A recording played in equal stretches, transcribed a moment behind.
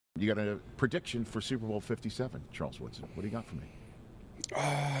You got a prediction for Super Bowl 57, Charles Woodson. What do you got for me?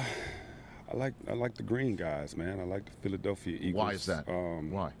 I like the green guys, man. I like the Philadelphia Eagles. Why is that?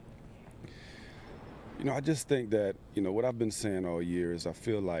 Why? You know, I just think that, you know, what I've been saying all year is I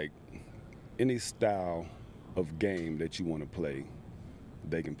feel like any style of game that you want to play,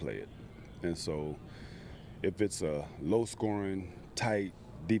 they can play it. And so if it's a low-scoring, tight,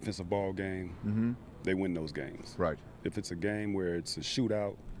 defensive ball game, they win those games. Right. If it's a game where it's a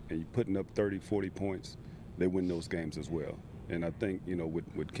shootout and you're putting up 30, 40 points, they win those games as well. And I think, you know,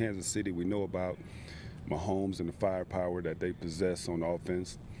 with Kansas City, we know about Mahomes and the firepower that they possess on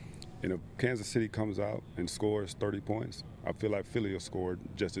offense. And if Kansas City comes out and scores 30 points, I feel like Philly will score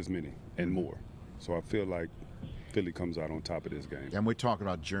just as many and more. So I feel like Philly comes out on top of this game. And we're talking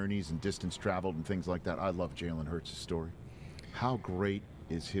about journeys and distance traveled and things like that. I love Jalen Hurts' story. How great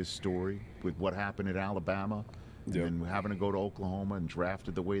is his story with what happened at Alabama and then having to go to Oklahoma and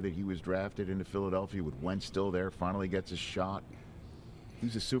drafted the way that he was drafted into Philadelphia with Wentz still there, finally gets his shot.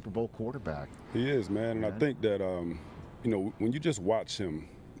 He's a Super Bowl quarterback. He is, man. And I think that, you know, when you just watch him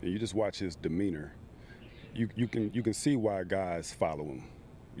and you just watch his demeanor, you can see why guys follow him.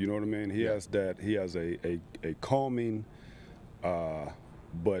 You know what I mean? He has that. He has a calming,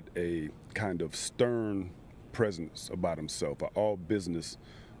 but a kind of stern presence about himself, an all business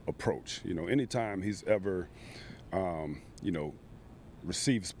approach. You know, anytime he's ever, you know,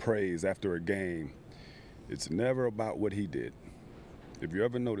 receives praise after a game, it's never about what he did. If you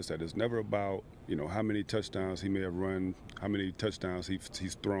ever notice that, it's never about, you know, how many touchdowns he may have run, how many touchdowns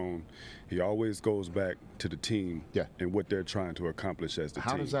he's thrown. He always goes back to the team and what they're trying to accomplish as the team.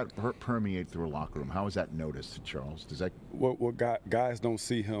 How does that permeate through a locker room? How is that noticed, Charles? Does that? Well, guys don't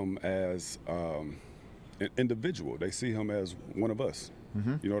see him as an individual. They see him as one of us.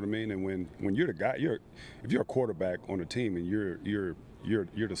 You know what I mean? And when you're the guy, if you're a quarterback on a team and you're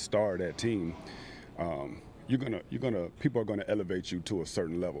the star of that team, people are gonna elevate you to a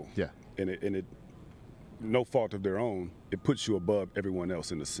certain level. Yeah. And it no fault of their own, it puts you above everyone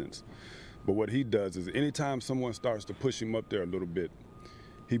else in a sense. But what he does is anytime someone starts to push him up there a little bit,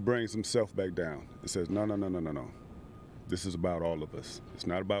 he brings himself back down and says, no. This is about all of us. It's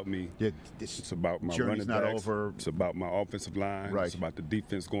not about me. Yeah, it's about my running backs. Not over. It's about my offensive line. Right. It's about the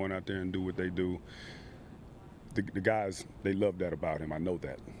defense going out there and do what they do. The guys, they love that about him. I know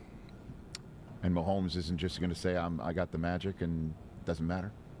that. And Mahomes isn't just going to say, I got the magic and it doesn't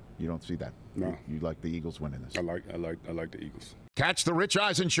matter? You don't see that? No. You like the Eagles winning this? I like the Eagles. Catch the Rich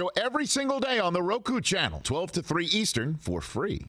Eisen Show every single day on the Roku channel, 12 to 3 Eastern, for free.